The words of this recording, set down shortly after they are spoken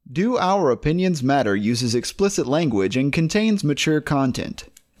Do Our Opinions Matter uses explicit language and contains mature content.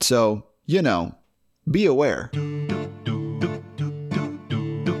 So, be aware.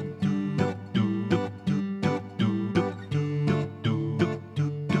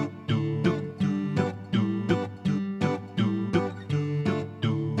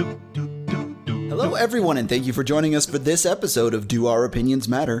 Hello, everyone, and thank you for joining us for this episode of Do Our Opinions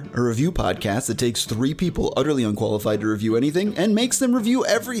Matter, a review podcast that takes three people utterly unqualified to review anything and makes them review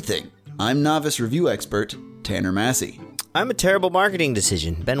everything. I'm novice review expert, Tanner Massey. I'm a terrible marketing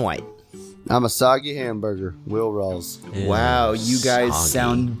decision, Ben White. I'm a soggy hamburger, Will Rawls. Wow, you guys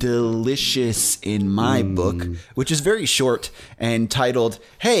sound delicious in my book, which is very short and titled,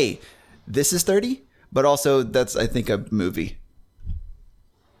 Hey, This is 30? But also, that's, I think, a movie.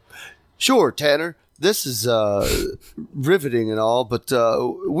 Sure, Tanner. This is riveting and all, but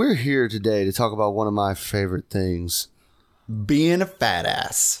we're here today to talk about one of my favorite things. Being a fat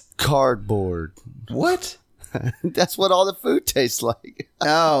ass. Cardboard. What? That's what all the food tastes like.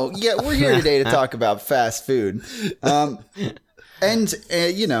 Oh, yeah, we're here today to talk about fast food. And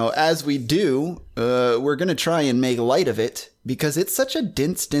as we do, we're going to try and make light of it because it's such a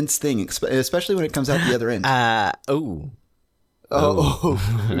dense thing, especially when it comes out the other end. Oh,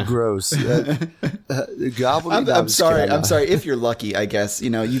 gross. I'm sorry. If you're lucky, I guess,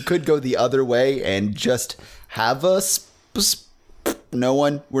 you could go the other way and just have a no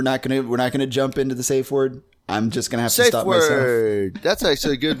one. We're not gonna jump into the safe word. I'm just gonna have to stop word. myself. That's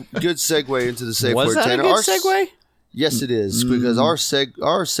actually a good segue into the safe Was word. that Tanner. a good segue? Yes, it is, because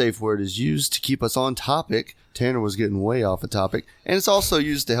our safe word is used to keep us on topic. Tanner was getting way off the topic, and it's also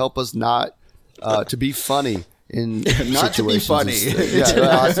used to help us not to be funny. Not to be funny.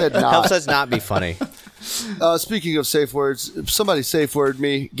 I said not. Helps us not be funny. Speaking of safe words, somebody safe word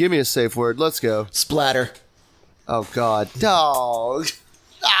me. Give me a safe word. Let's go. Splatter. Oh, God. Dog.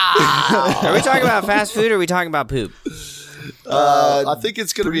 Are we talking about fast food or are we talking about poop? I think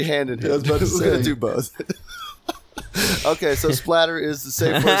it's going to be hand in hand. I was about to We're say. going to do both. Okay, so splatter is the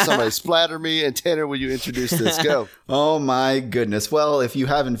safe word. Somebody splatter me. And Tanner, will you introduce this? Go. Oh my goodness. Well, if you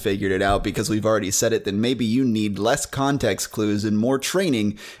haven't figured it out because we've already said it, then maybe you need less context clues and more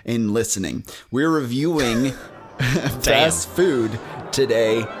training in listening. We're reviewing fast food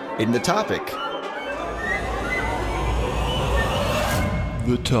today in the topic.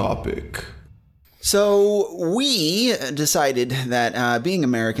 The topic. So we decided that being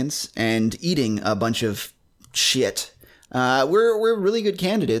Americans and eating a bunch of shit, we're really good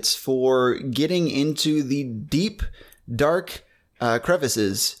candidates for getting into the deep, dark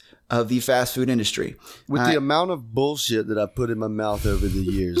crevices of the fast food industry. With the amount of bullshit that I've put in my mouth over the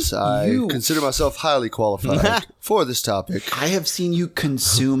years, I consider myself highly qualified for this topic. I have seen you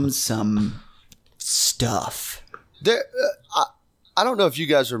consume some stuff. I don't know if you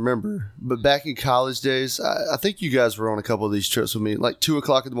guys remember, but back in college days, I think you guys were on a couple of these trips with me. Like 2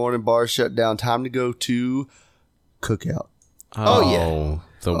 o'clock in the morning, bars shut down, time to go to cookout. Oh yeah,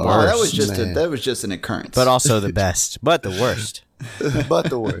 The worst. That was just an occurrence. But also the best. But the worst. But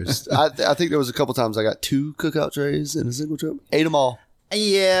the worst. I think there was a couple times I got 2 cookout trays in a single trip. Ate them all.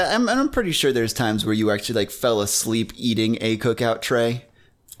 Yeah, I'm pretty sure there's times where you actually fell asleep eating a cookout tray.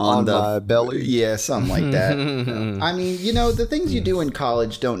 On my belly? Yeah, something like that. I mean, the things you do in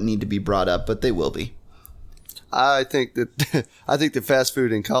college don't need to be brought up, but they will be. I think that fast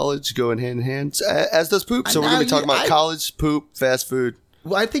food and college go in hand, as does poop. So we're going to be talking about college, poop, fast food.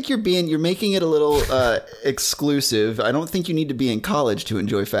 Well, I think you're making it a little exclusive. I don't think you need to be in college to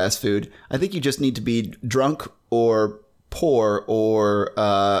enjoy fast food. I think you just need to be drunk or poor or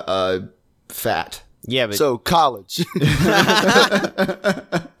fat. Yeah, but So college.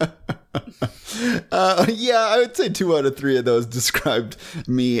 Yeah, I would say 2 out of 3 of those described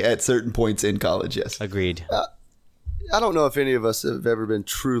me at certain points in college. Yes, agreed. I don't know if any of us have ever been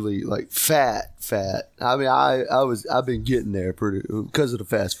truly fat. I mean, I've been getting there because of the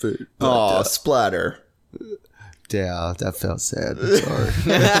fast food. Oh, splatter. Yeah, that felt sad. I'm sorry.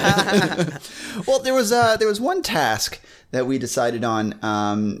 Well, there was one task that we decided on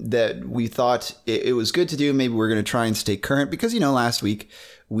that we thought it was good to do. Maybe we're going to try and stay current because last week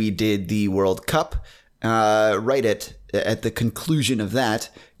we did the World Cup right at the conclusion of that.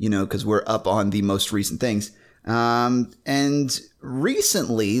 Because we're up on the most recent things. And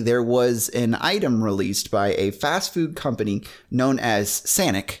recently there was an item released by a fast food company known as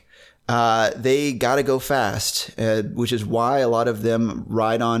Sanic. They gotta go fast, which is why a lot of them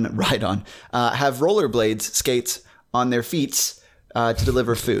have rollerblades, skates on their feet to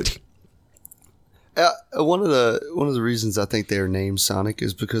deliver food. One of the reasons I think they are named Sonic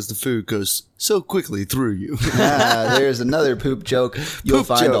is because the food goes so quickly through you. There's another poop joke. You'll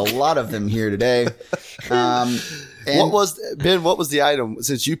find a lot of them here today. What was the item?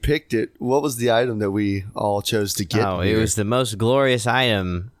 Since you picked it, what was the item that we all chose to get? Oh, it was the most glorious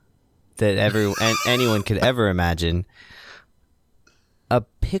item that anyone could ever imagine. A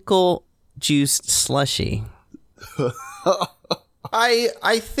pickle juice slushy.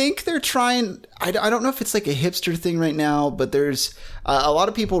 I think they're trying. I don't know if it's like a hipster thing right now, but there's a lot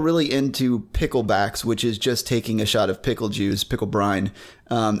of people really into picklebacks, which is just taking a shot of pickle juice, pickle brine,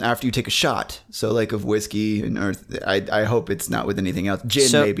 after you take a shot. So like of whiskey, or I hope it's not with anything else.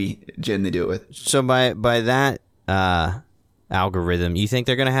 Gin, maybe. Gin they do it with. So by that algorithm, you think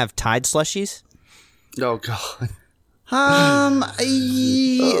they're going to have Tide slushies? Oh, God. I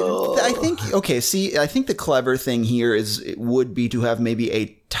think I think the clever thing here would be to have maybe a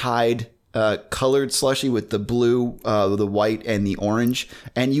Tide colored slushy with the blue, the white, and the orange,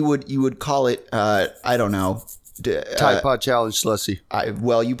 and you would call it I don't know, Tide Pod Challenge slushy.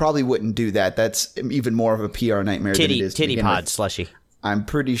 Well, you probably wouldn't do that. That's even more of a PR nightmare than it is. Titty pod slushy. I'm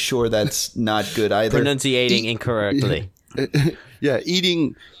pretty sure that's not good either. Pronunciating incorrectly. Yeah,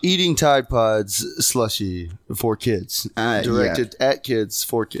 eating Tide Pods slushy for kids. Directed at kids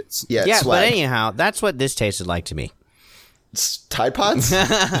for kids. Yeah, Yeah, swag. but anyhow, that's what this tasted like to me. Tide Pods?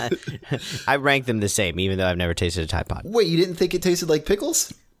 I rank them the same, even though I've never tasted a Tide Pod. Wait, you didn't think it tasted like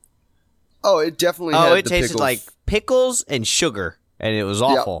pickles? Oh, it definitely had It the tasted pickles. like pickles and sugar, and it was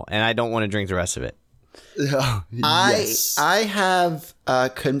awful, and I don't want to drink the rest of it. Yes. I have a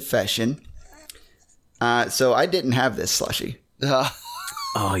confession. So I didn't have this slushy.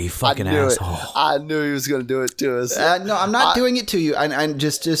 Oh, you fucking I knew asshole. it. I knew he was going to do it to us. No, I'm not doing it to you. I'm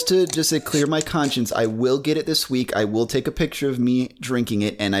just to clear my conscience. I will get it this week. I will take a picture of me drinking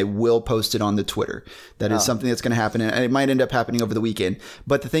it, and I will post it on the Twitter. That is something that's going to happen, and it might end up happening over the weekend.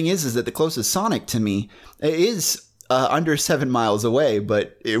 But the thing is that the closest Sonic to me is under 7 miles away,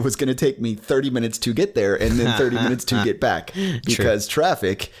 but it was going to take me 30 minutes to get there, and then 30 minutes to get back because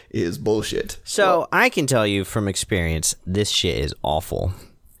traffic is bullshit. So I can tell you from experience, this shit is awful.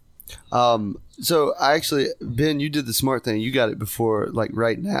 So I actually, Ben, you did the smart thing. You got it before, like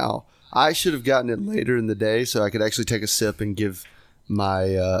right now. I should have gotten it later in the day so I could actually take a sip and give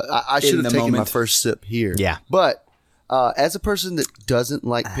my. I should have taken my first sip here. Yeah. But as a person that doesn't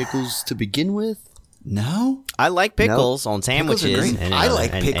like pickles to begin with, No? I like pickles on Pickles sandwiches. are great. I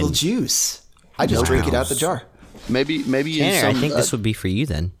like pickle juice. I just drink it out the jar. maybe in Tanner, some. I think this would be for you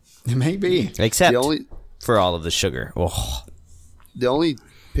then. Maybe. Except the only for all of the sugar. Oh. the only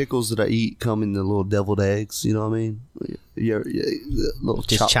pickles that I eat come in the little deviled eggs. You know what I mean? Yeah, little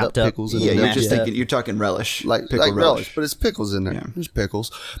Just chopped up pickles. In Yeah, there. you're just thinking, you're talking relish. like Pickle relish, but it's pickles in there. Yeah. There's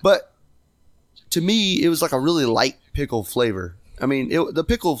pickles, but to me, it was like a really light pickle flavor. I mean, the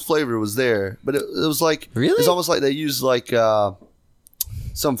pickle flavor was there, but it was like Really? It's almost like they used like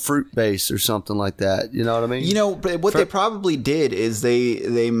some fruit base or something like that. You know what I mean? You know, but what they probably did is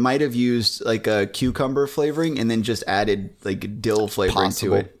they might have used like a cucumber flavoring and then just added like dill flavoring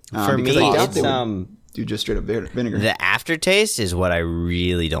Possible. to it. For because me, I doubt it's they would do just straight up vinegar. the aftertaste is what I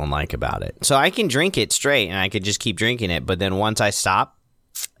really don't like about it. So I can drink it straight and I could just keep drinking it, but then once I stop,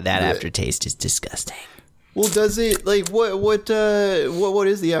 that aftertaste is disgusting. Well, does it like what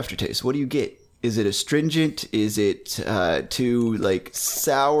is the aftertaste? What do you get? Is it astringent? Is it too like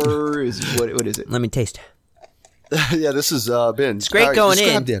sour? Is what is it? Let me taste. Yeah, this is Ben. It's great going in.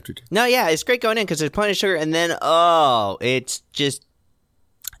 Describe the aftertaste. No, yeah, it's great going in because there's plenty of sugar, and then it's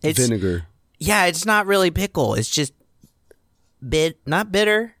Vinegar. Yeah, it's not really pickle. It's just not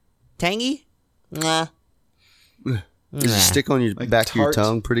bitter, tangy. Nah. Does it stick on your Like back of your tart?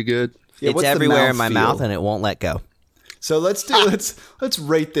 tongue pretty good? Yeah, It's what's the everywhere in my mouthfeel? mouth, and it won't let go. So let's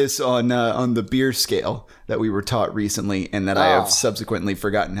rate this on the beer scale that we were taught recently, and that I have subsequently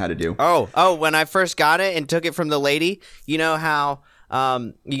forgotten how to do. Oh, when I first got it and took it from the lady, you know how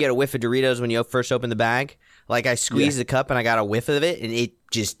you get a whiff of Doritos when you first open the bag? Like I squeezed the cup and I got a whiff of it, and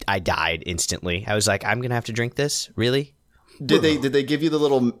I died instantly. I was like, I'm gonna have to drink this? Really? Did they give you the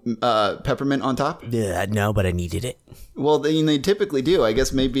little peppermint on top? Yeah, no, but I needed it. Well, they typically do. I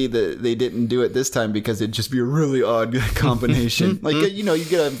guess maybe they didn't do it this time because it'd just be a really odd combination. Like, you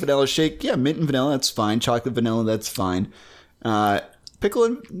get a vanilla shake. Yeah, mint and vanilla, that's fine. Chocolate vanilla, that's fine. Pickle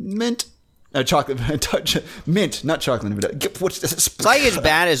and mint. Chocolate mint, not chocolate and vanilla. What's this? It's like as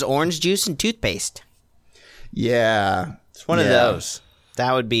bad as orange juice and toothpaste. Yeah. It's one of those.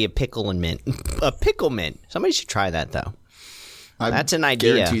 That would be a pickle and mint. A pickle mint. Somebody should try that, though. That's an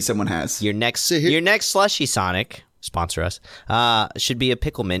idea. Guarantee someone has. Your next slushy, Sonic, sponsor us, should be a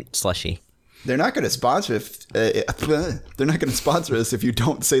pickle mint slushy. They're not going to sponsor they're not going to sponsor us if you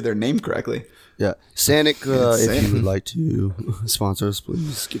don't say their name correctly. Yeah, Sanic, if you would like to sponsor us,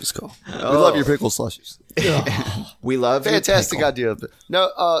 please give us a call. We love your pickle slushies. We love your Fantastic pickle. idea. No,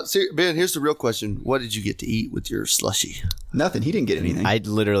 Ben, here's the real question. What did you get to eat with your slushie? Nothing. He didn't get anything. I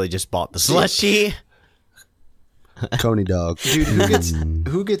literally just bought the slushy. Coney dog. Dude,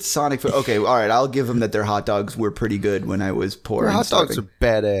 who gets Sonic food? Okay, all right. I'll give them that their hot dogs were pretty good when I was poor. Their and hot dogs are starving.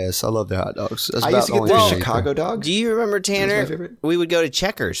 badass. I love their hot dogs. That's I about used to the get only their thing. Chicago dogs. Do you remember, my Tanner? favorite. We would go to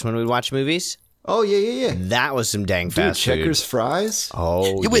Checkers when we'd watch movies. Oh yeah. That was some dang Dude, fast Checkers food. fries.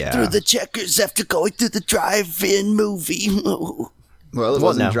 Oh, You went yeah. through the Checkers after going through the drive-in movie. Well, it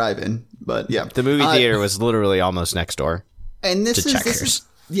wasn't no. drive-in, but yeah. The movie theater was literally almost next door. And this to is Checkers.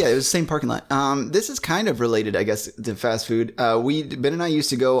 yeah, it was the same parking lot. This is kind of related, I guess, to fast food. Ben and I used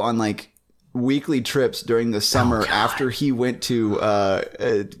to go on like weekly trips during the summer after he went to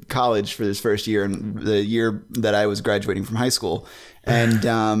college for his first year and the year that I was graduating from high school.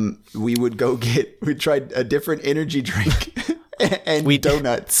 And we would go we tried a different energy drink and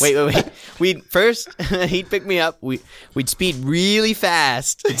donuts. Wait. We'd first he'd pick me up. We'd speed really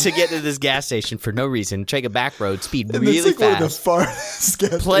fast to get to this gas station for no reason. Take a back road, speed And really that's like one of the fast. farthest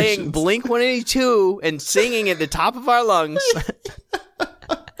gas Playing stations. Blink 182 and singing at the top of our lungs.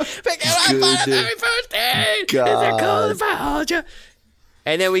 Pick up my very first aid. Is it cold if I hold you?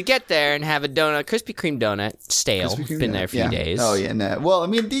 And then we get there and have a donut, Krispy Kreme donut, stale. Krispy Kreme Been there a few yeah. days. Oh yeah, no. Well, I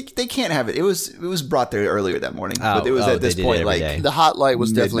mean, they can't have it. It was brought there earlier that morning, but it was oh, at this they did point every like day. The hot light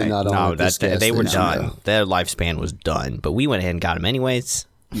was definitely Midnight. not on. No, at this gas they were station. done. Their lifespan was done. But we went ahead and got them anyways.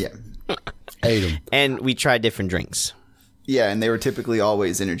 yeah, Ate them. And we tried different drinks. yeah, and they were typically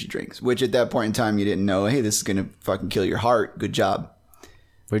always energy drinks, which at that point in time you didn't know. Hey, this is gonna fucking kill your heart. Good job.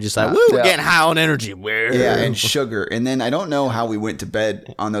 We're just like, woo, we're yeah. getting high on energy. Yeah, and sugar. And then I don't know how we went to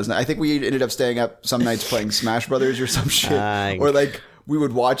bed on those nights. I think we ended up staying up some nights playing Smash Brothers or some shit, or like we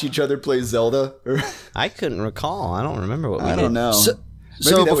would watch each other play Zelda. Or I couldn't recall. I don't remember what we I did. don't know. So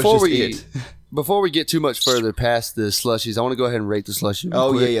Maybe that was before just we it. before we get too much further past the slushies, I want to go ahead and rate the slushie. real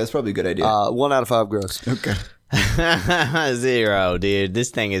Oh quick. yeah, that's probably a good idea. 1 out of 5 gross. Okay. 0, dude. This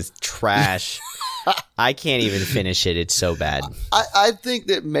thing is trash. I can't even finish it. It's so bad. I think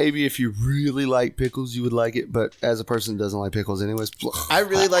that maybe if you really like pickles, you would like it. But as a person that doesn't like pickles, anyways, I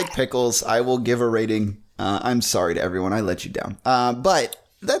really like pickles. I will give a rating. I'm sorry to everyone. I let you down. But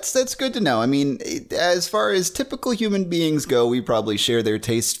that's good to know. I mean, as far as typical human beings go, we probably share their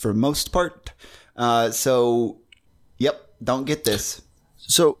taste for most part. So, yep, don't get this.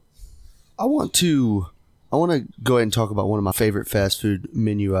 So I want to go ahead and talk about one of my favorite fast food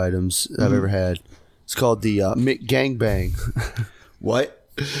menu items I've ever had. It's called the McGangbang. What?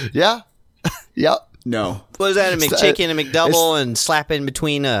 Yeah. Yep. No. What is that? A McChicken, a McDouble, and slap in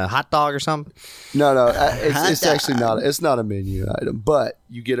between a hot dog or something? No. It's actually not. It's not a menu item. But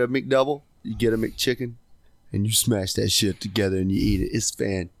you get a McDouble, you get a McChicken, and you smash that shit together and you eat it. It's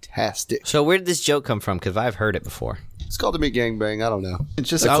fantastic. So where did this joke come from? Because I've heard it before. It's called the McGangbang. I don't know. It's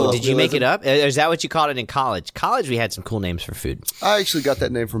just a Oh, did you make colloquialism. it up? Is that what you called it in college? College, we had some cool names for food. I actually got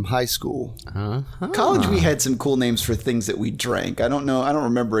that name from high school. College, we had some cool names for things that we drank. I don't know. I don't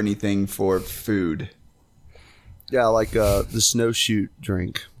remember anything for food. Yeah, like the snowshoe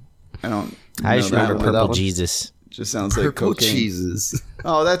drink. I don't. I just know that remember one. that Purple one? Jesus. Just sounds like Purple cocaine. cheeses.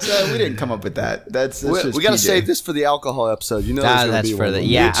 Oh, that's we didn't come up with that. That's We just got to PJ. save this for the alcohol episode. You know, there's gonna That's be for one the of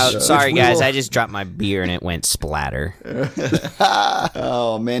yeah. them. Sorry, we guys. will- I just dropped my beer and it went splatter.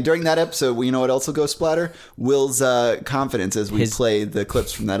 Oh man! During that episode, you know what else will go splatter? Will's confidence as we play the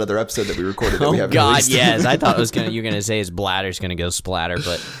clips from that other episode that we recorded. That we Oh haven't God, released. yes. I thought you're gonna say his bladder's gonna go splatter,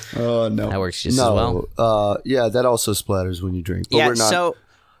 but Oh no! that works just as well. No, yeah, that also splatters when you drink. But Yeah. we're not.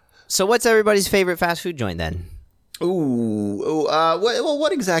 So what's everybody's favorite fast food joint then?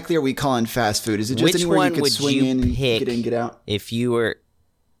 What exactly are we calling fast food? Is it just Which anywhere one you could would swing you in, and pick? get in, get out? If you were,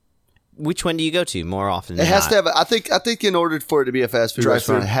 which one do you go to more often? It Than has not? to have. I think in order for it to be a fast food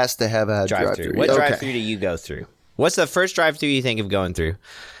Drive-thru. restaurant, it has to have a drive-through. What Yeah. Okay. drive-through do you go through? What's the first drive-through you think of going through?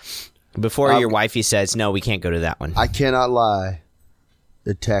 Before your wifey says, no, we can't go to that one. I cannot lie.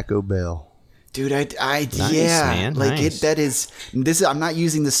 The Taco Bell. Dude, I Nice, yeah, man, like nice. that is this. I'm not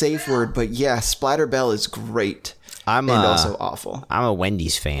using the safe word, but yeah, Splatter Bell is great I'm and also awful. I'm a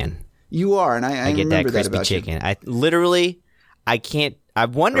Wendy's fan. You are, and I I get that remember crispy about you. chicken. I can't. I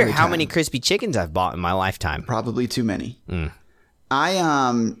wonder how many crispy chickens I've bought in my lifetime. Probably too many. Mm.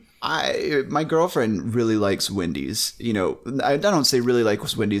 My girlfriend really likes Wendy's. You know, I don't say really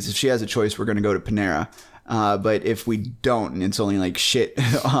likes Wendy's. If she has a choice, we're gonna go to Panera. But if we don't, and it's only like shit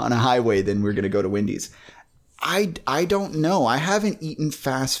on a highway, then we're gonna go to Wendy's. I don't know. I haven't eaten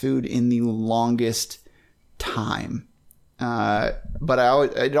fast food in the longest time. But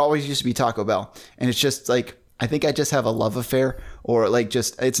it always used to be Taco Bell. And it's just like, I think I just have a love affair, or like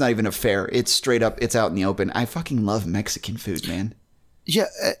just, it's not even a fair. It's straight up, it's out in the open. I fucking love Mexican food, man. Yeah,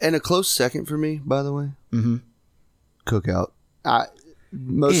 and a close second for me, by the way. Mm-hmm. Cookout.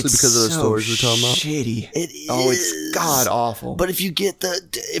 Mostly It's because of those so stores we're talking about. Shitty. It is. Oh, it's god awful. But if you get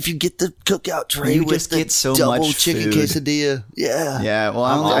the cookout tray You with just the get so double much chicken food. quesadilla, yeah. Yeah, well,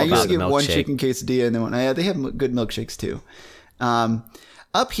 I'm all I used about to get the one milkshake. chicken quesadilla, and then they have good milkshakes too.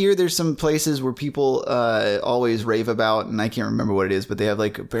 Up here, there's some places where people always rave about, and I can't remember what it is, but they have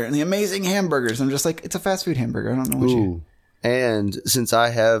like apparently amazing hamburgers. I'm just like, it's a fast food hamburger. I don't know what you. Ooh. And since I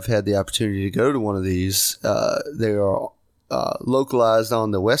have had the opportunity to go to one of these, they are localized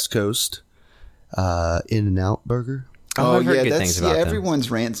on the West Coast. In-N-Out Burger. Oh, I've heard good things about them.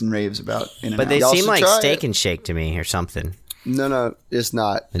 everyone's rants and raves about In-N-Out. But they Y'all seem should like try Steak it. and Shake to me or something. No, it's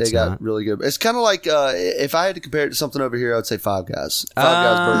not. It's they got not? really good. It's kind of like if I had to compare it to something over here, I would say Five Guys. Five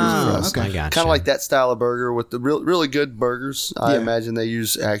Guys burgers for us. Okay. I gotcha. Kind of like that style of burger with the really good burgers. I imagine they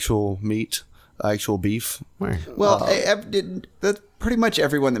use actual meat, actual beef. Where? Well, pretty much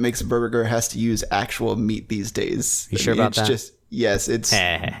everyone that makes a burger has to use actual meat these days. You sure about it's that? Just yes, it's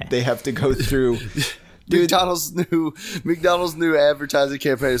they have to go through. Dude, McDonald's new advertising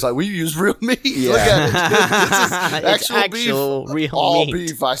campaign is like, we use real meat. Yeah. Look at it. This is It's actual beef. real All meat.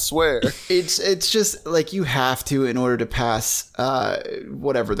 beef, I swear. it's just like you have to in order to pass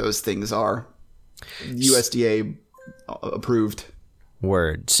whatever those things are, USDA approved.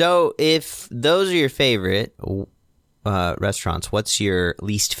 Word. So if those are your favorite restaurants, what's your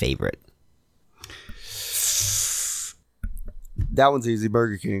least favorite? That one's easy.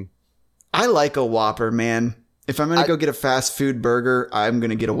 Burger King. I like a Whopper, man. If I'm gonna go get a fast food burger, I'm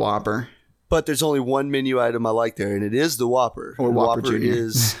gonna get a Whopper. But there's only one menu item I like there, and it is the Whopper. Or The Whopper Jr.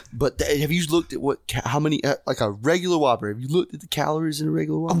 is. But have you looked at how many? Like a regular Whopper. Have you looked at the calories in a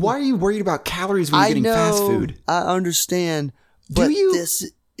regular Whopper? Why are you worried about calories when you're getting fast food? I understand. Do But you?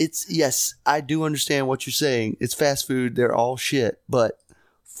 yes, I do understand what you're saying. It's fast food. They're all shit. But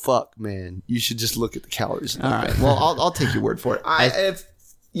fuck, man, you should just look at the calories. All right. Well, I'll take your word for it.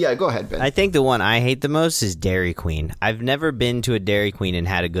 Yeah, go ahead, Ben. I think the one I hate the most is Dairy Queen. I've never been to a Dairy Queen and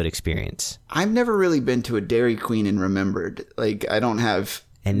had a good experience. I've never really been to a Dairy Queen and remembered. Like, I don't have.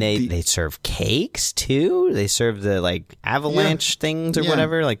 And they serve cakes too. They serve the like avalanche things or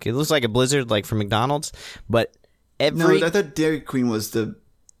whatever. Like it looks like a blizzard, like from McDonald's. But No, I thought Dairy Queen was the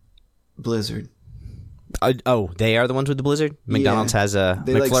Blizzard. They are the ones with the blizzard. McDonald's has a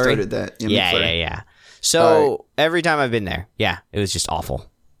They McFlurry. like started that. Yeah, McFlurry. yeah. So every time I've been there, it was just awful.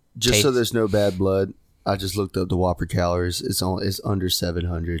 Just so there's no bad blood, I just looked up the Whopper calories. It's under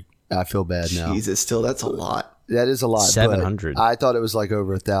 700. I feel bad now. Jesus, still that's a lot. That is a lot. 700. I thought it was like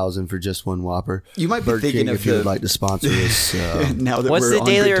over 1,000 for just one Whopper. You might be Burger thinking King, of if you would the- like to sponsor us. Now that What's we're the on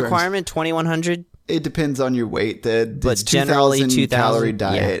daily good terms. requirement? 2,100. It depends on your weight. It's But generally 2,000 calorie 2,000,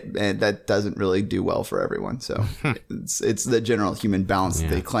 diet, and that doesn't really do well for everyone. So it's the general human balance that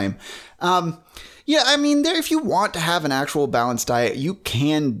they claim. Yeah, I mean, if you want to have an actual balanced diet, you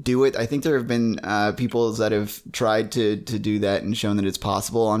can do it. I think there have been people that have tried to do that and shown that it's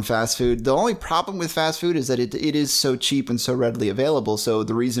possible on fast food. The only problem with fast food is that it is so cheap and so readily available. So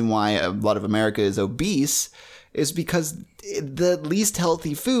the reason why a lot of America is obese is because the least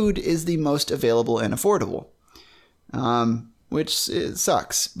healthy food is the most available and affordable. Which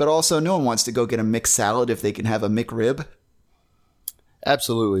sucks. But also, no one wants to go get a mixed salad if they can have a McRib.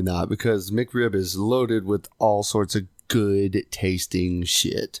 Absolutely not, because McRib is loaded with all sorts of good tasting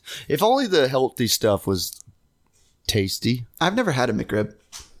shit. If only the healthy stuff was tasty. I've never had a McRib.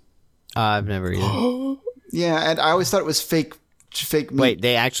 I've never eaten. Yeah, and I always thought it was fake meat. Wait,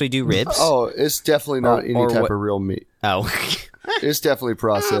 they actually do ribs? Oh, it's definitely not any or type what- of real meat. Oh. It's definitely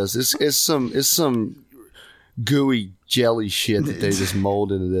processed. It's some gooey jelly shit that they just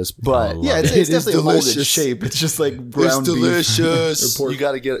mold into this. But Yeah, it's it is definitely a molded delicious. shape. It's just like It's ground beef. delicious. or pork. You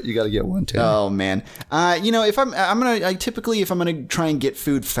gotta get one too. Oh man, if I typically if I'm gonna try and get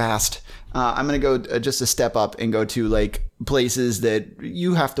food fast, I'm gonna go just a step up and go to like places that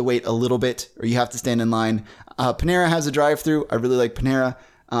you have to wait a little bit or you have to stand in line. Panera has a drive-through. I really like Panera.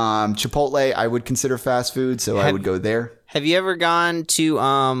 Chipotle I would consider fast food, so I would go there. Have you ever gone to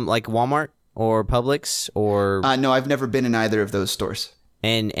like Walmart or Publix or No, I've never been in either of those stores.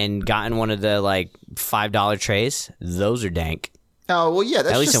 and gotten one of the like $5 trays? Those are dank. Oh well, yeah,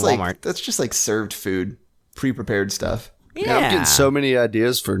 that's At least just in like Walmart. that's just like served food, pre-prepared stuff. Yeah, I'm getting so many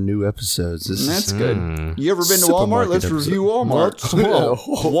ideas for new episodes. That's good. You ever been to Walmart? Let's review Walmart.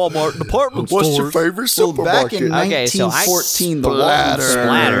 Walmart department What's stores. your favorite Well, supermarket? back in Okay, so 1914, the Splatter.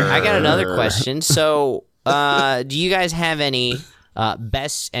 Splatter. I got another question. So, do you guys have any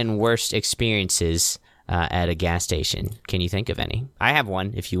best and worst experiences at a gas station? Can you think of any? I have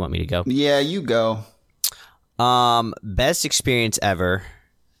one if you want me to go. Yeah, you go. Best experience ever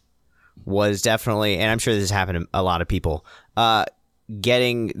was definitely, and I'm sure this has happened to a lot of people,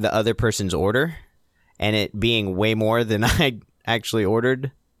 getting the other person's order and it being way more than I actually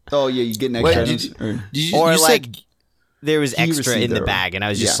ordered. Oh, yeah, you get an Wait, extra. Or you like said, there was You extra received in the their- bag, and I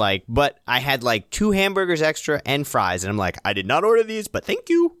was just Yeah. like, but I had like 2 hamburgers extra and fries, and I'm like, I did not order these, but thank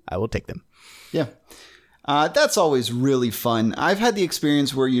you. I will take them. Yeah. That's always really fun. I've had the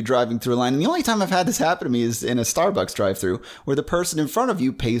experience where you're driving through a line, and the only time I've had this happen to me is in a Starbucks drive-through, where the person in front of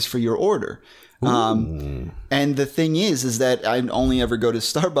you pays for your order. And the thing is that I only ever go to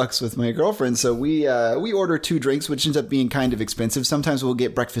Starbucks with my girlfriend, so we order 2 drinks, which ends up being kind of expensive. Sometimes we'll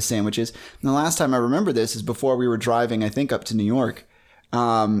get breakfast sandwiches. And the last time I remember this is before we were driving, I think, up to New York.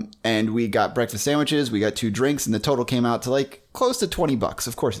 And we got breakfast sandwiches, we got 2 drinks, and the total came out to like close to $20.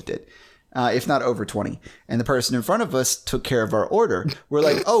 Of course it did. If not over 20. And the person in front of us took care of our order. We're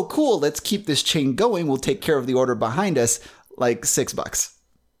like, oh, cool, let's keep this chain going. We'll take care of the order behind us, like $6.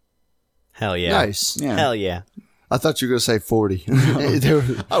 Hell yeah. nice. Yeah. Hell yeah. I thought you were going to say 40.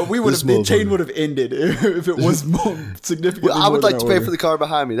 We would have, the chain would have ended if it was more significantly Well, I would more like than to our pay for the car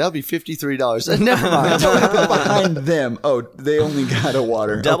behind me. That would be $53. Never mind. order. Behind them. Oh, they only got a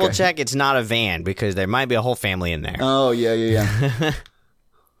water. Double Okay. check it's not a van because there might be a whole family in there. Oh, yeah.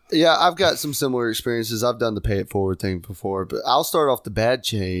 Yeah, I've got some similar experiences. I've done the pay it forward thing before, but I'll start off the bad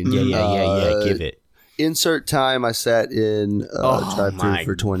chain. Yeah. Give it. Insert time. I sat in drive my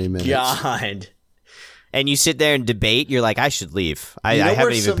through for 20 minutes. God. And you sit there and debate. You're like, I should leave. I You know haven't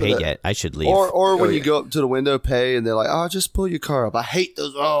where even some of paid the- yet. I should leave. Or when Oh, you yeah. go up to the window, pay, and they're like, "Oh, just pull your car up." I hate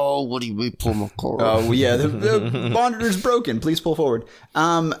those. Oh, what do you mean pull my car up? Oh, well, yeah, the monitor's broken. Please pull forward.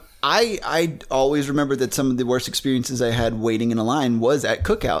 I always remember that some of the worst experiences I had waiting in a line was at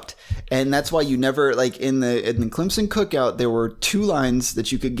Cookout. And that's why you never, like in the Clemson Cookout, there were 2 lines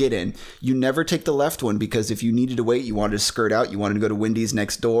that you could get in. You never take the left one because if you needed to wait, you wanted to skirt out, you wanted to go to Wendy's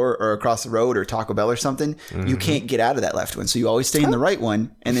next door or across the road or Taco Bell or something, you can't get out of that left one. So you always stay in the right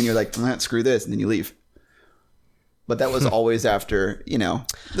one and then you're like, screw this, and then you leave. But that was always after,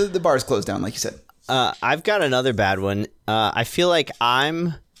 the bars closed down, like you said. I've got another bad one. I feel like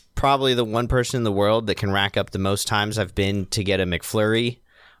I'm probably the one person in the world that can rack up the most times I've been to get a McFlurry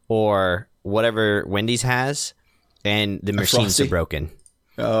or whatever Wendy's has, and the machines Frosty? are broken.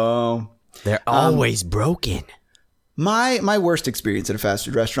 Oh. They're always broken. My worst experience at a fast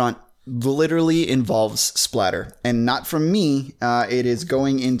food restaurant literally involves splatter, and not from me. It is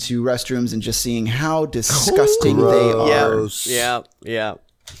going into restrooms and just seeing how disgusting they are. Gross. Yeah.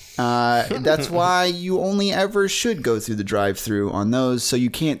 That's why you only ever should go through the drive-through on those, so you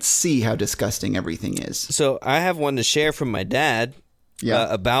can't see how disgusting everything is. So I have one to share from my dad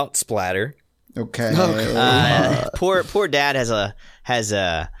about splatter. Okay. Poor dad has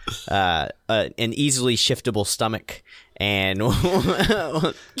an easily shiftable stomach, and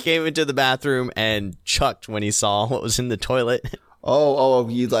came into the bathroom and chucked when he saw what was in the toilet. Oh,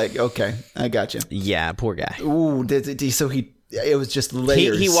 you like? Okay, I got you. Yeah, poor guy. Ooh, so it was just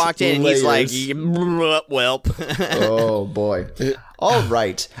layers. He walked in and he's like, Layers. "Welp." Oh boy. All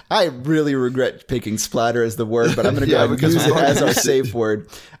right. I really regret picking splatter as the word, but I'm going to go ahead and because use we it as our already safe word.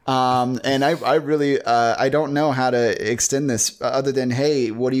 And I really I don't know how to extend this other than, hey,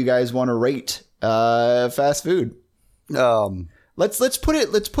 what do you guys want to rate fast food? Let's put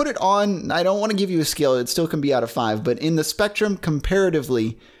it on. I don't want to give you a scale. It still can be out of 5, but in the spectrum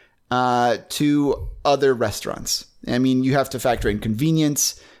comparatively to other restaurants. I mean, you have to factor in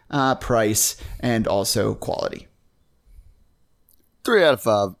convenience, price, and also quality. 3 out of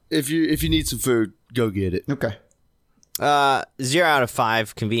 5. If you need some food, go get it. Okay. 0 out of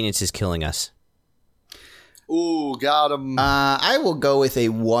 5. Convenience is killing us. Ooh, got him. I will go with a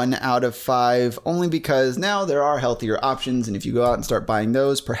 1 out of 5, only because now there are healthier options, and if you go out and start buying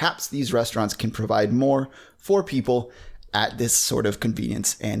those, perhaps these restaurants can provide more for people at this sort of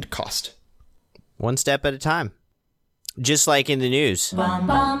convenience and cost. One step at a time. Just like in the news.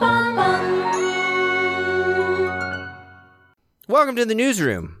 Welcome to the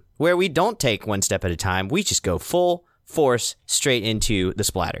newsroom, where we don't take one step at a time. We just go full force straight into the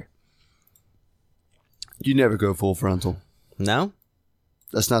splatter. You never go full frontal. No?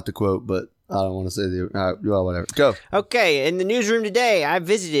 That's not the quote, but I don't want to say the. Well, whatever. Go. Okay, in the newsroom today, I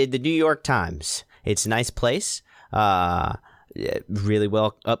visited the New York Times. It's a nice place. Really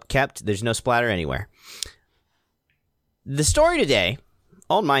well upkept. There's no splatter anywhere. The story today,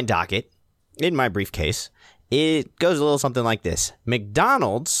 on my docket, in my briefcase, it goes a little something like this.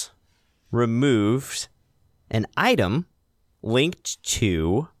 McDonald's removed an item linked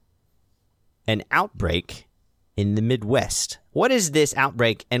to an outbreak in the Midwest. What is this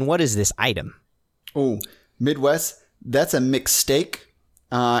outbreak and what is this item? Oh, Midwest, that's a mixed steak.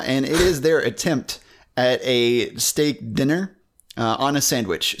 And it is their attempt at a steak dinner on a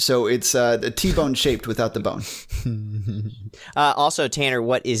sandwich. So it's the T-bone shaped without the bone. Also, Tanner,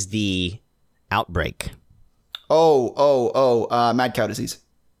 what is the outbreak? Mad cow disease.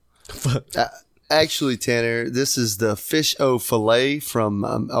 Actually, Tanner, this is the fish-o-filet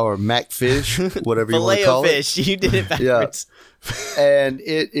from or Macfish, whatever you want to call Filet-O-Fish. You did it backwards. And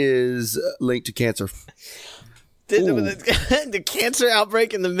it is linked to cancer. The cancer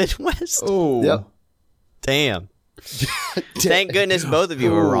outbreak in the Midwest. Oh, Yep. Damn. Thank goodness both of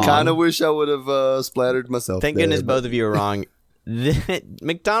you were wrong. Kind of wish I would have splattered myself. Thank there, goodness but- both of you were wrong.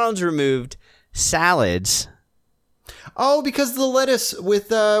 McDonald's removed salads, Oh, because the lettuce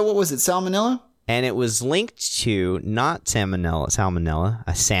with what was it, salmonella? and it was linked to not salmonella,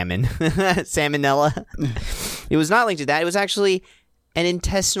 a salmon, salmonella. It was not linked to that. It was actually an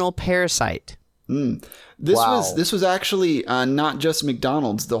intestinal parasite. This Wow. was actually not just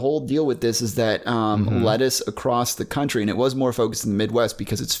McDonald's. The whole deal with this is that lettuce across the country, and it was more focused in the Midwest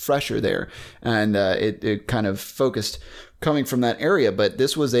because it's fresher there, and it kind of focused coming from that area. But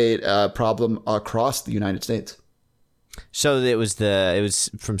this was a problem across the United States. So it was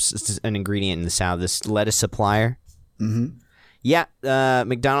from an ingredient in the South, this lettuce supplier. Mm-hmm. Yeah,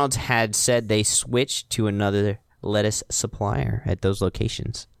 McDonald's had said they switched to another lettuce supplier at those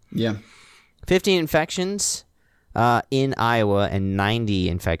locations. Yeah. 15 infections in Iowa and 90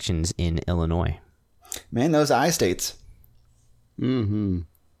 infections in Illinois. Man, those I states. Mm-hmm.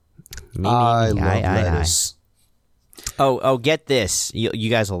 Me, I love aye. lettuce. Oh, get this. You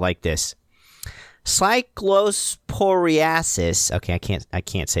guys will like this. Cyclosporiasis. Okay, I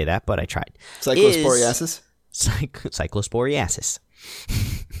can't say that, but I tried. Cyclosporiasis? Cyclosporiasis.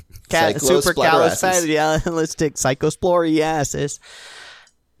 Cyclosplaterasis. Supercalifragilistic cyclosporiasis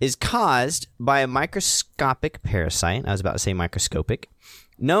is caused by a microscopic parasite. I was about to say microscopic,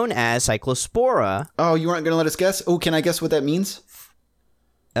 known as Cyclospora. Oh, you weren't going to let us guess? Oh, can I guess what that means?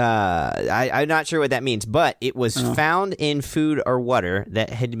 I'm not sure what that means, but it was found in food or water that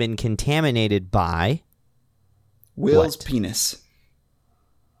had been contaminated by Will's What? penis.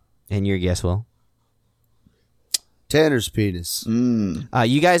 And your guess, Will? Tanner's penis.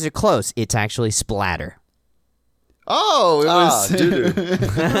 You guys are close. It's actually splatter. Oh, it was. doo-doo.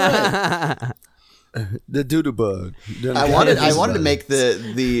 The doodoo bug. I wanted to make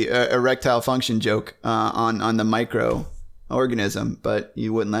the erectile function joke on the microorganism, but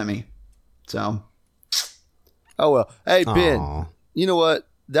you wouldn't let me. So, Oh, well. Hey, Ben, Aw. you know what?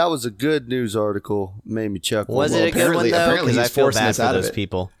 That was a good news article. Made me chuckle. Was it a good one, though? apparently Because I he's feel forcing bad us for out of those it.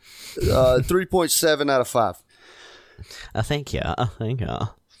 people. 3.7 out of 5. Thank you.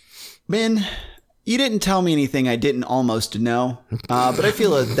 Ben, you didn't tell me anything I didn't almost know, but I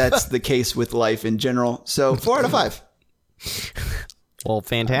feel that's the case with life in general. So 4 out of 5. Well, I'm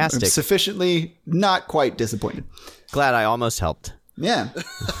fantastic. sufficiently not quite disappointed. Glad I almost helped. Yeah.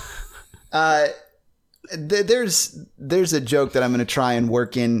 There's a joke that I'm going to try and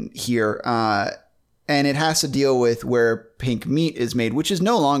work in here, and it has to deal with where pink meat is made, which is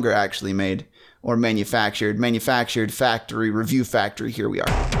no longer actually made or manufactured. Manufactured factory, review factory, here we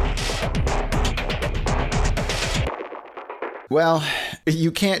are. Well,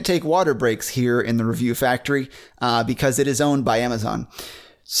 you can't take water breaks here in the review factory because it is owned by Amazon.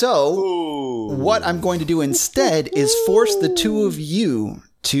 So what I'm going to do instead is force the two of you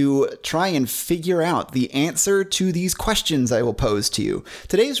to try and figure out the answer to these questions I will pose to you.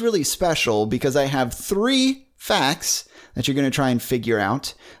 Today's really special because I have 3 facts that you're going to try and figure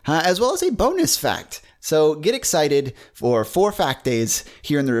out, as well as a bonus fact. So get excited for 4 fact days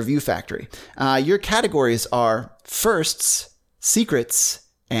here in the Review Factory. Your categories are firsts, secrets,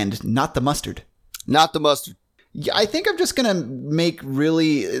 and not the mustard. Not the mustard. Yeah, I think I'm just going to make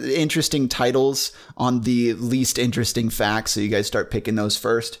really interesting titles on the least interesting facts, so you guys start picking those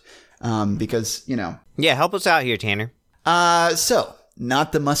first, because, you know. Yeah, help us out here, Tanner. So,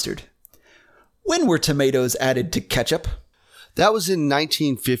 not the mustard. When were tomatoes added to ketchup? That was in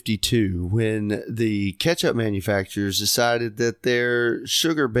 1952 when the ketchup manufacturers decided that their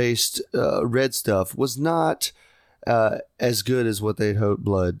sugar-based red stuff was not as good as what they'd hoped.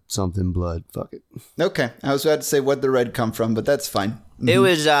 Blood. Fuck it. Okay, I was about to say where'd the red come from, but that's fine. It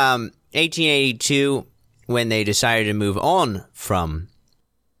was 1882 when they decided to move on from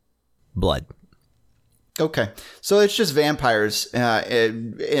blood. Okay, so it's just vampires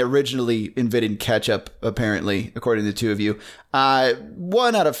originally invented ketchup, apparently, according to the two of you.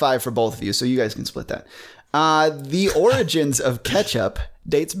 1 out of 5 for both of you, so you guys can split that. The origins of ketchup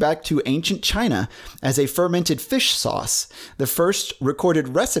dates back to ancient China as a fermented fish sauce. The first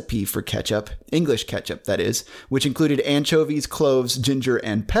recorded recipe for ketchup, English ketchup that is, which included anchovies, cloves, ginger,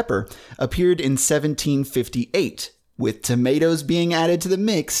 and pepper, appeared in 1758, with tomatoes being added to the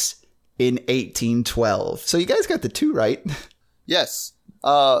mix in 1812. So you guys got the 2 right. Yes.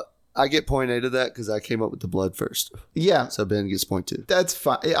 I get point 8 of that because I came up with the blood first. Yeah. So Ben gets point 2. That's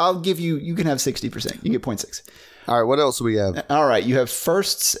fine. I'll give you, you can have 60%. You get 0.6. All right. What else do we have? All right. You have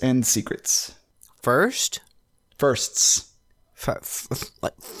firsts and secrets. Firsts? Firsts.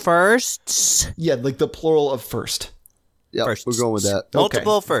 Firsts? Yeah, like the plural of first. Yeah, Firsts. we're going with that.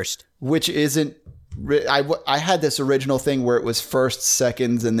 Multiple first. Which isn't. I had this original thing where it was first,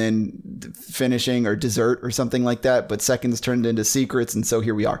 seconds, and then finishing or dessert or something like that. But seconds turned into secrets, and so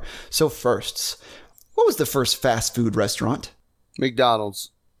here we are. So firsts. What was the first fast food restaurant?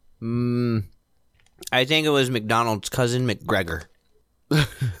 McDonald's. I think it was McDonald's cousin McGregor.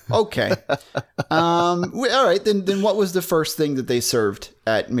 Okay. All right. Then what was the first thing that they served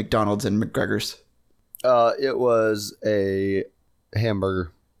at McDonald's and McGregor's? It was a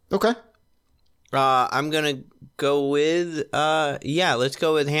hamburger. Okay. I'm going to go with, let's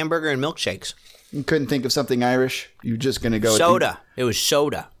go with hamburger and milkshakes. You couldn't think of something Irish? You're just going to go Soda. It was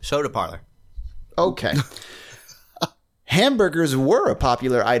soda. Soda parlor. Okay. Hamburgers were a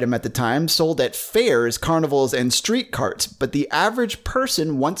popular item at the time, sold at fairs, carnivals, and street carts, but the average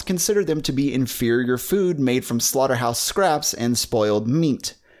person once considered them to be inferior food made from slaughterhouse scraps and spoiled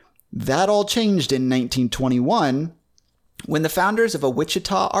meat. That all changed in 1921 when the founders of a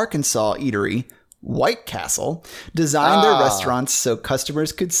Wichita, Arkansas eatery, White Castle, designed their restaurants so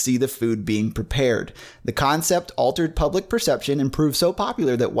customers could see the food being prepared. The concept altered public perception and proved so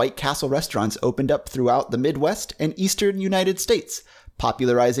popular that White Castle restaurants opened up throughout the Midwest and Eastern United States,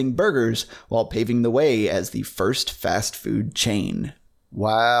 popularizing burgers while paving the way as the first fast food chain.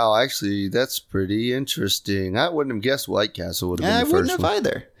 Wow, actually, that's pretty interesting. I wouldn't have guessed White Castle would have been I the wouldn't first have one.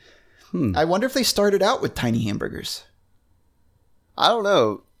 either. I wonder if they started out with tiny hamburgers. I don't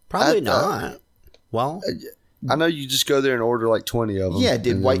know. Probably not. Well, I know you just go there and order like 20 of them. Yeah,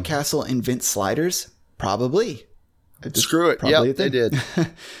 did and White Castle invent sliders? Probably. Screw it. Probably Yep, a thing. they did.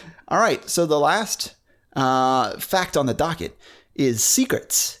 All right, so the last fact on the docket is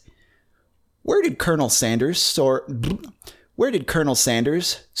secrets. Where did Colonel Sanders store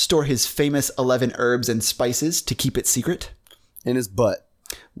his famous 11 herbs and spices to keep it secret? In his butt.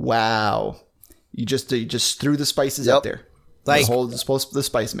 Wow. You just threw the spices out there. Like the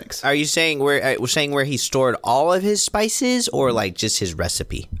spice mix. are you saying where he stored all of his spices or like just his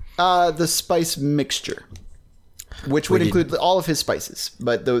recipe? The spice mixture, which would include all of his spices,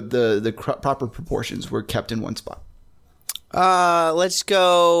 but the proper proportions were kept in one spot. Let's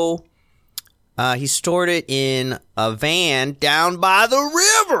go. He stored it in a van down by the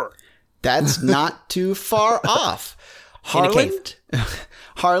river. That's not too far off. In a cave.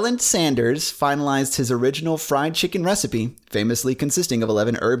 Harland Sanders finalized his original fried chicken recipe, famously consisting of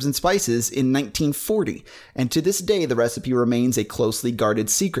 11 herbs and spices, in 1940, and to this day the recipe remains a closely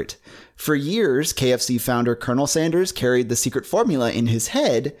guarded secret. For years, KFC founder Colonel Sanders carried the secret formula in his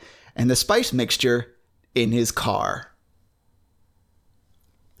head and the spice mixture in his car.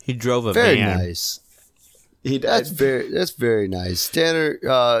 He drove a Very van. nice. That's That's very nice. Tanner,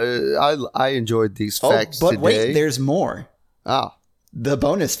 I enjoyed these facts but today. wait, there's more. Ah, The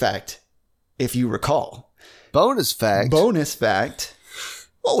bonus fact, if you recall. bonus fact. Bonus fact.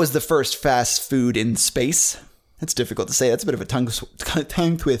 What was the first fast food in space? That's difficult to say. That's a bit of a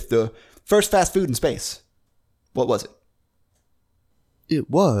tongue twist. The first fast food in space. What was it? It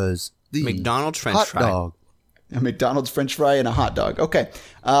was the McDonald's French hot fry. dog. A McDonald's French fry and a hot dog. Okay.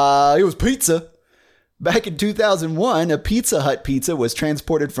 It was pizza. Back in 2001, a Pizza Hut pizza was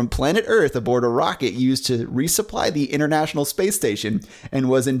transported from planet Earth aboard a rocket used to resupply the International Space Station and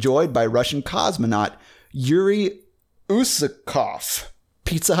was enjoyed by Russian cosmonaut Yuri Usakov.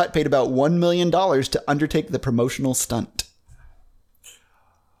 Pizza Hut paid about $1 million to undertake the promotional stunt.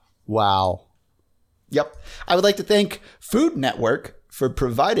 Wow. Yep. I would like to thank Food Network for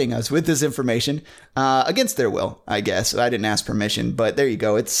providing us with this information against their will, I guess. I didn't ask permission, but there you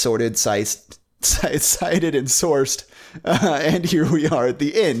go. It's sorted, cited, and sourced. And here we are at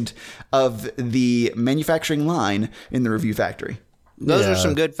the end of the manufacturing line in the Review Factory. Those are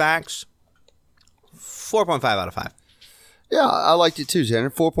some good facts. 4.5 out of 5. Yeah, I liked it too, Tanner.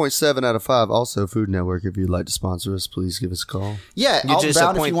 4.7 out of 5. Also, Food Network, if you'd like to sponsor us, please give us a call. Yeah, You I'll just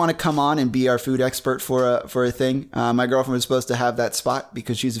bound if appoint- you want to come on and be our food expert for a thing. My girlfriend was supposed to have that spot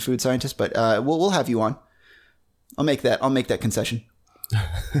because she's a food scientist, but we'll have you on. I'll make that concession.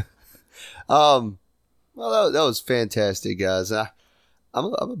 Well, that was fantastic, guys. I'm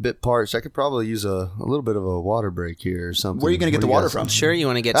a bit parched. I could probably use a little bit of a water break here or something. Where are you going to get the water guys from? Sure, you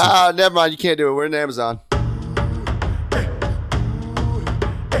want to get some. Never mind. You can't do it. We're in Amazon.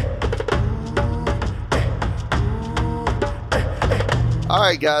 All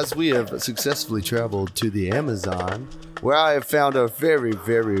right, guys, we have successfully traveled to the Amazon, where I have found a very,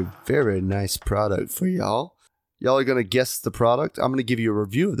 very, very nice product for y'all. Y'all are going to guess the product. I'm going to give you a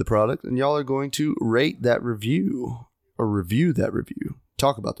review of the product, and y'all are going to rate that review or review that review.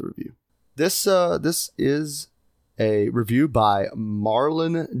 Talk about the review. This is a review by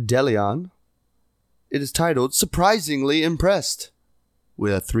Marlon DeLeon. It is titled "Surprisingly Impressed,"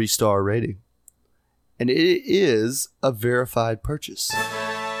 with a 3-star rating. And it is a verified purchase.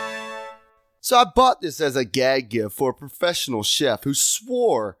 So I bought this as a gag gift for a professional chef who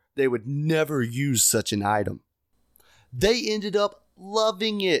swore they would never use such an item. They ended up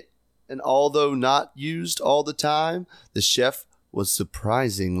loving it. And although not used all the time, the chef was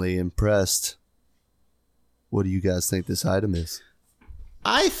surprisingly impressed. What do you guys think this item is?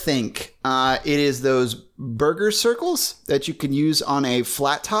 I think it is those burger circles that you can use on a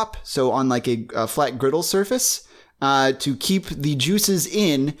flat top, so on like a flat griddle surface, to keep the juices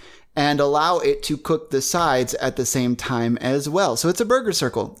in and allow it to cook the sides at the same time as well. So it's a burger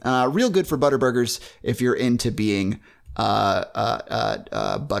circle. Real good for butter burgers if you're into being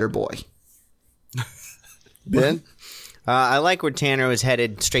butter boy. Ben? I like where Tanner was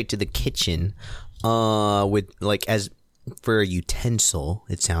headed straight to the kitchen with like as for a utensil,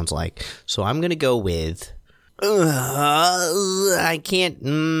 it sounds like. So I'm going to go with I can't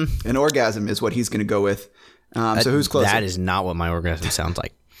An orgasm is what he's going to go with. So who's closer? That is not what my orgasm sounds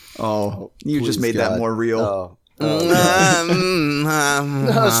like. Oh, you Please, just made that God. more real. No,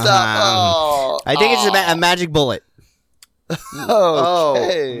 stop. Oh, I think it's a magic bullet. okay.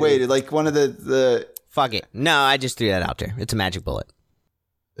 Oh, wait, like one of the Fuck it. No, I just threw that out there. It's a magic bullet.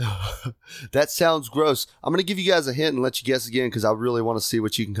 That sounds gross. I'm going to give you guys a hint and let you guess again because I really want to see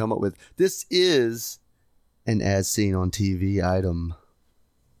what you can come up with. This is an as seen on TV item.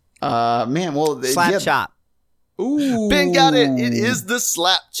 man, well, Slap yeah. chop. Ooh. Ben got it. It is the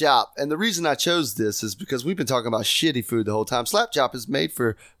slap chop. And the reason I chose this is because we've been talking about shitty food the whole time. Slap chop is made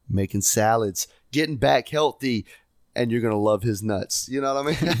for making salads, getting back healthy, and you're going to love his nuts. You know what I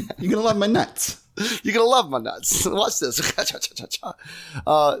mean? You're going to love my nuts. You're going to love my nuts. Watch this.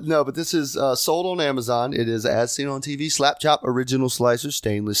 No, but this is sold on Amazon. It is as seen on TV. Slap chop, original slicer,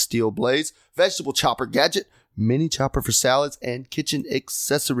 stainless steel blades, vegetable chopper gadget, mini chopper for salads, and kitchen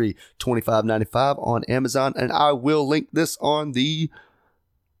accessory. $25.95 on Amazon. And I will link this on the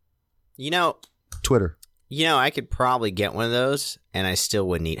Twitter. I could probably get one of those and I still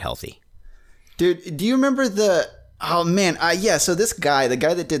wouldn't eat healthy. Dude, do you remember oh man, yeah, so this guy, the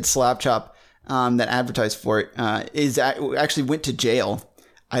guy that did Slap Chop, that advertised for it, actually went to jail.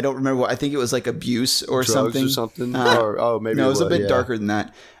 I don't remember I think it was like abuse or Drugs something. or something? Maybe no, it was a bit yeah. darker than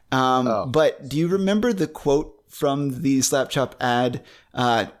that. But do you remember the quote from the Slap Chop ad?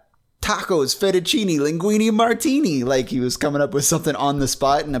 Tacos, fettuccine, linguine, martini. Like he was coming up with something on the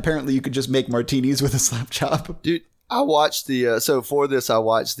spot, and apparently you could just make martinis with a Slap Chop. Dude, I watched so for this, I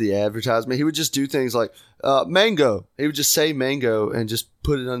watched the advertisement. He would just do things like mango. He would just say mango and just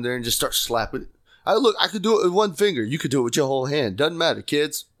put it on there and just start slapping it. I could do it with one finger. You could do it with your whole hand. Doesn't matter.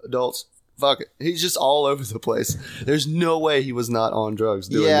 Kids, adults, fuck it. He's just all over the place. There's no way he was not on drugs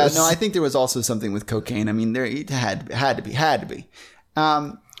doing this. No, I think there was also something with cocaine. I mean, it had to be.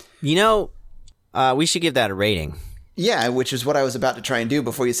 We should give that a rating. Yeah, which is what I was about to try and do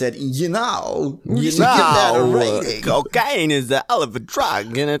before you said, you should give that a rating. Cocaine is a hell of a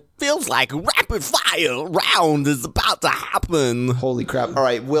drug, and it feels like a rapid fire round is about to happen. Holy crap. All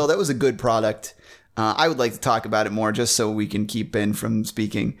right, Will, that was a good product. I would like to talk about it more just so we can keep Ben from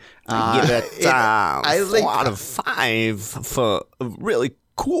speaking. Give it I 4 out of 5 for a really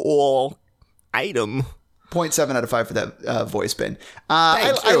cool item. 0.7 out of 5 for that voice, Ben.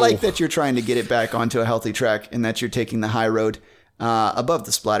 I like that you're trying to get it back onto a healthy track and that you're taking the high road above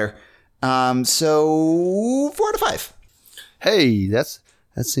the splatter. So 4 out of 5. Hey, that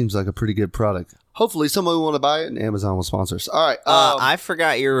seems like a pretty good product. Hopefully someone will want to buy it and Amazon will sponsor us. All right. I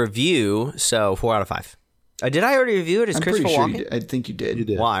forgot your review, so 4 out of 5. Did I already review it? Is I'm Christopher pretty sure Walken? you did. I think you did. You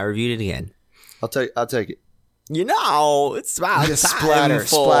did. Well, I reviewed it again. I'll take it. It's about Just time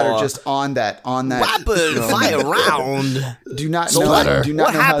splatter just on that. rapid fire round. Do not Splatter. know. Do not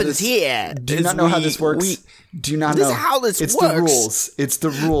What know how happens this, here? Do is not know how this works. Do not This know is how this it's works. the rules. It's the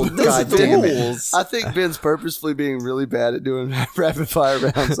rule. Those are God the damn it. rules. I think Ben's purposefully being really bad at doing rapid fire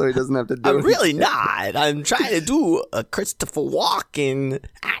rounds so he doesn't have to do it. I'm really not. I'm trying to do a Christopher Walken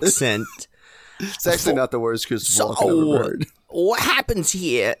accent. It's actually not the worst Christopher Walken I've ever heard. What happens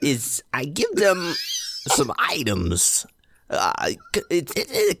here is I give them some items. It's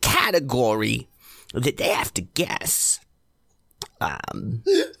in a category that they have to guess.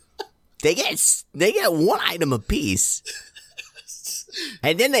 They get one item apiece,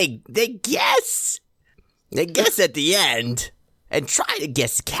 and then they guess. They guess at the end and try to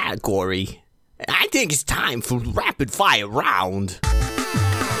guess the category. I think it's time for rapid fire round.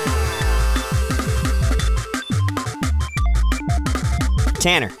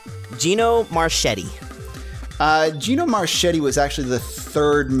 Tanner, Gino Marchetti. Gino Marchetti was actually the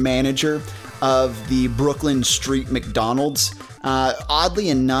third manager of the Brooklyn Street McDonald's. Oddly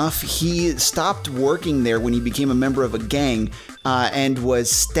enough, he stopped working there when he became a member of a gang and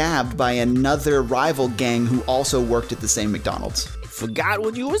was stabbed by another rival gang who also worked at the same McDonald's. Forgot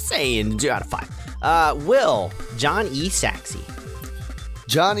what you were saying. 2 out of 5. Will, John E. Saxey.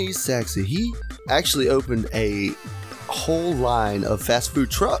 John E. Saxey, he actually opened a whole line of fast food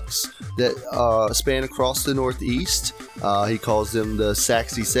trucks that span across the Northeast. He calls them the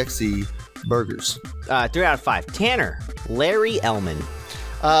Saxy Sexy Burgers. 3 out of 5. Tanner, Larry Ellman.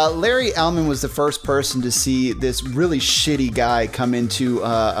 Larry Ellman was the first person to see this really shitty guy come into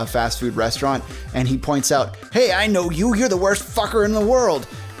a fast food restaurant, and he points out, "Hey, I know you. You're the worst fucker in the world."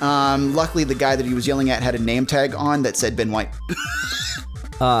 Luckily, the guy that he was yelling at had a name tag on that said Ben White.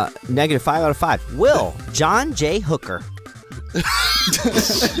 Negative 5 out of 5. Will, John J. Hooker.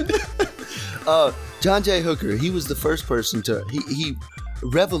 John J. Hooker, he was the first person to... He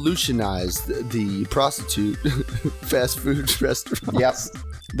revolutionized the prostitute fast food restaurant. Yep.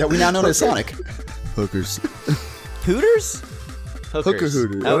 That we now know as Sonic. Hookers. Hooters? Hooker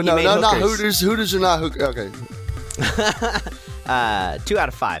Hooters. Oh, no, you no, mean not hookers. Hooters. Hooters are not Hookers. Okay. 2 out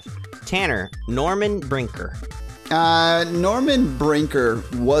of 5. Tanner, Norman Brinker. Norman Brinker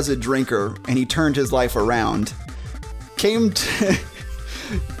was a drinker, and he turned his life around. Came to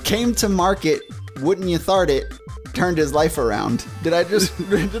market, wouldn't you thart it, turned his life around. Did I just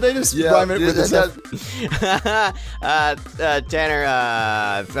rhyme it with this?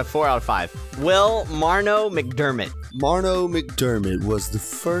 Tanner, 4 out of 5. Will, Marno McDermott. Marno McDermott was the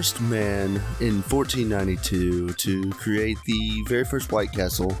first man in 1492 to create the very first White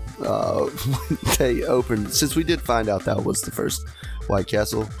Castle. They opened, since we did find out that was the first White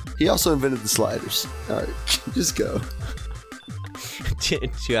Castle, he also invented the sliders. All right, just go.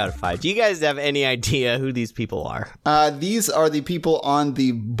 2 out of 5. Do you guys have any idea who these people are? These are the people on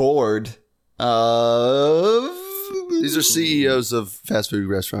the board of... These are CEOs of fast food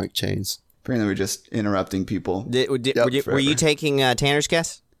restaurant chains. Apparently we're just interrupting people. Were you taking Tanner's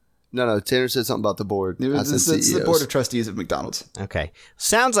guess? No, Tanner said something about the board. It's the board of trustees of McDonald's. Okay.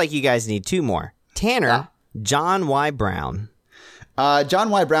 Sounds like you guys need 2 more. Tanner, John Y. Brown.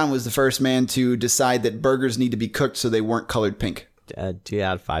 John Y. Brown was the first man to decide that burgers need to be cooked so they weren't colored pink. 2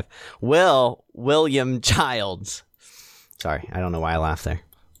 out of 5. William Childs. Sorry, I don't know why I laughed there.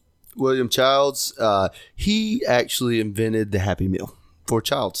 William Childs, he actually invented the Happy Meal for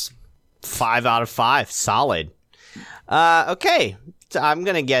Childs. 5 out of 5. Solid. Okay. So I'm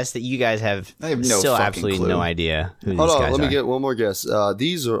going to guess that you guys have I have no still fucking absolutely clue. no idea who Hold these on, guys let me are. get one more guess.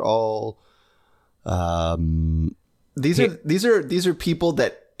 These are all... These are people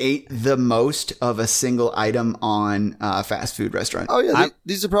that ate the most of a single item on a fast food restaurant. Oh, yeah.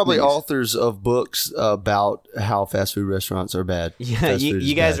 These are probably authors of books about how fast food restaurants are bad. Yeah,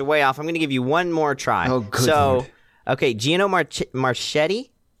 you guys are way off. I'm going to give you one more try. Oh, good Lord. Okay, Gino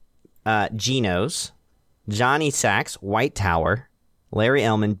Marchetti, Geno's, Johnny Sachs, White Tower, Larry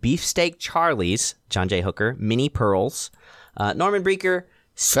Ellman, Beefsteak Charlie's, John J. Hooker, Mini Pearls, Norman Brinker,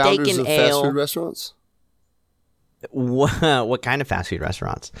 Steak Founders and of Ale. fast food restaurants? What kind of fast food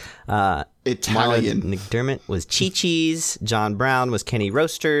restaurants? Italian. Marlon McDermott was Chi-Chi's. John Brown was Kenny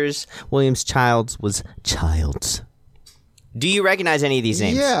Roasters. Williams Childs was Childs. Do you recognize any of these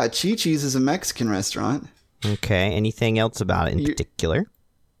names? Yeah, Chi-Chi's is a Mexican restaurant. Okay. Anything else about it in particular?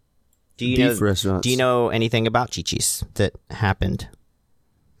 Beef restaurants. Do you know anything about Chi-Chi's that happened?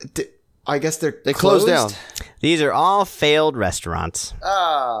 I guess they closed down. These are all failed restaurants.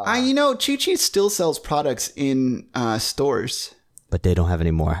 Chi-Chi's still sells products in stores. But they don't have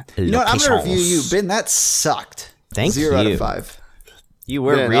any more. You know what? I'm going to review you. Ben, that sucked. Thank 0 out you. of 5. You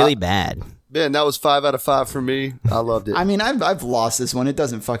were Ben, really bad. Ben, that was 5 out of 5 for me. I loved it. I mean, I've lost this one. It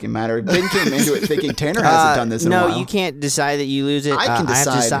doesn't fucking matter. Ben came into it thinking Tanner hasn't done this in a while. No, you can't decide that you lose it. I can decide. I have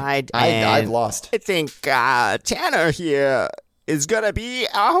to decide. I've lost. I think Tanner here is going to be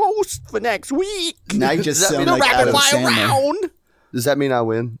our host for next week. Now you just sound like Adam Sandler. Does that mean I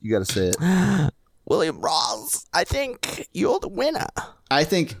win? You got to say it. William Ross, I think you're the winner. I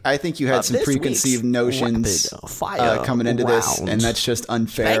think you had some preconceived notions coming into this, and that's just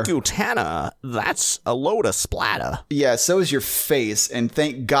unfair. Thank you, Tanner. That's a load of splatter. Yeah, so is your face, and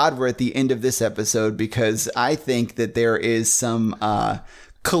thank God we're at the end of this episode, because I think that there is some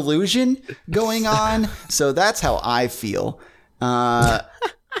collusion going on, so that's how I feel.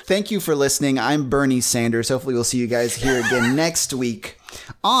 Thank you for listening. I'm Bernie Sanders. Hopefully we'll see you guys here again next week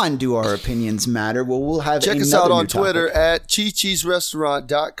on Do Our Opinions Matter. Well, we'll have check us out on Twitter at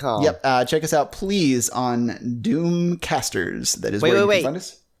ChiChi'sRestaurant.com. Yep. Check us out, please, on Doomcasters. That is where you can find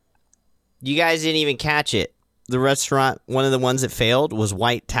us. You guys didn't even catch it. The restaurant, one of the ones that failed, was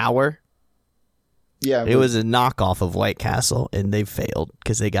White Tower. Yeah. It was a knockoff of White Castle, and they failed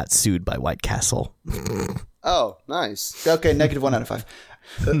because they got sued by White Castle. Oh, nice. Okay, -1 out of 5.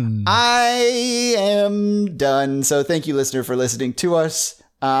 I am done. So thank you, listener, for listening to us.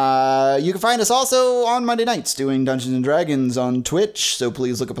 You can find us also on Monday nights doing Dungeons and Dragons on Twitch. So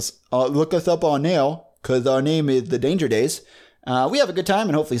please look us up on now, because our name is The Danger Days. We have a good time,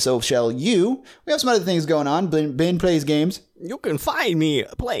 and hopefully so shall you. We have some other things going on. Ben plays games. You can find me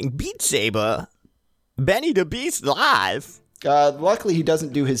playing Beat Saber. Benny the Beast live. Luckily, he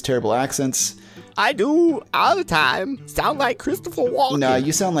doesn't do his terrible accents. I do all the time. Sound like Christopher Walken. No,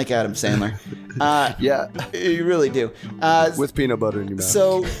 you sound like Adam Sandler. Yeah. You really do. With peanut butter in your mouth.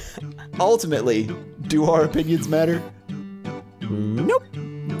 So, ultimately, do our opinions matter? Nope.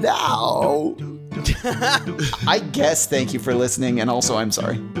 No. I guess thank you for listening, and also I'm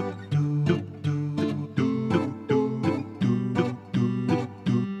sorry.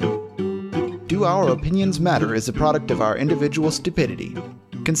 Do Our Opinions Matter is a product of our individual stupidity.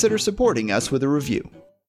 Consider supporting us with a review.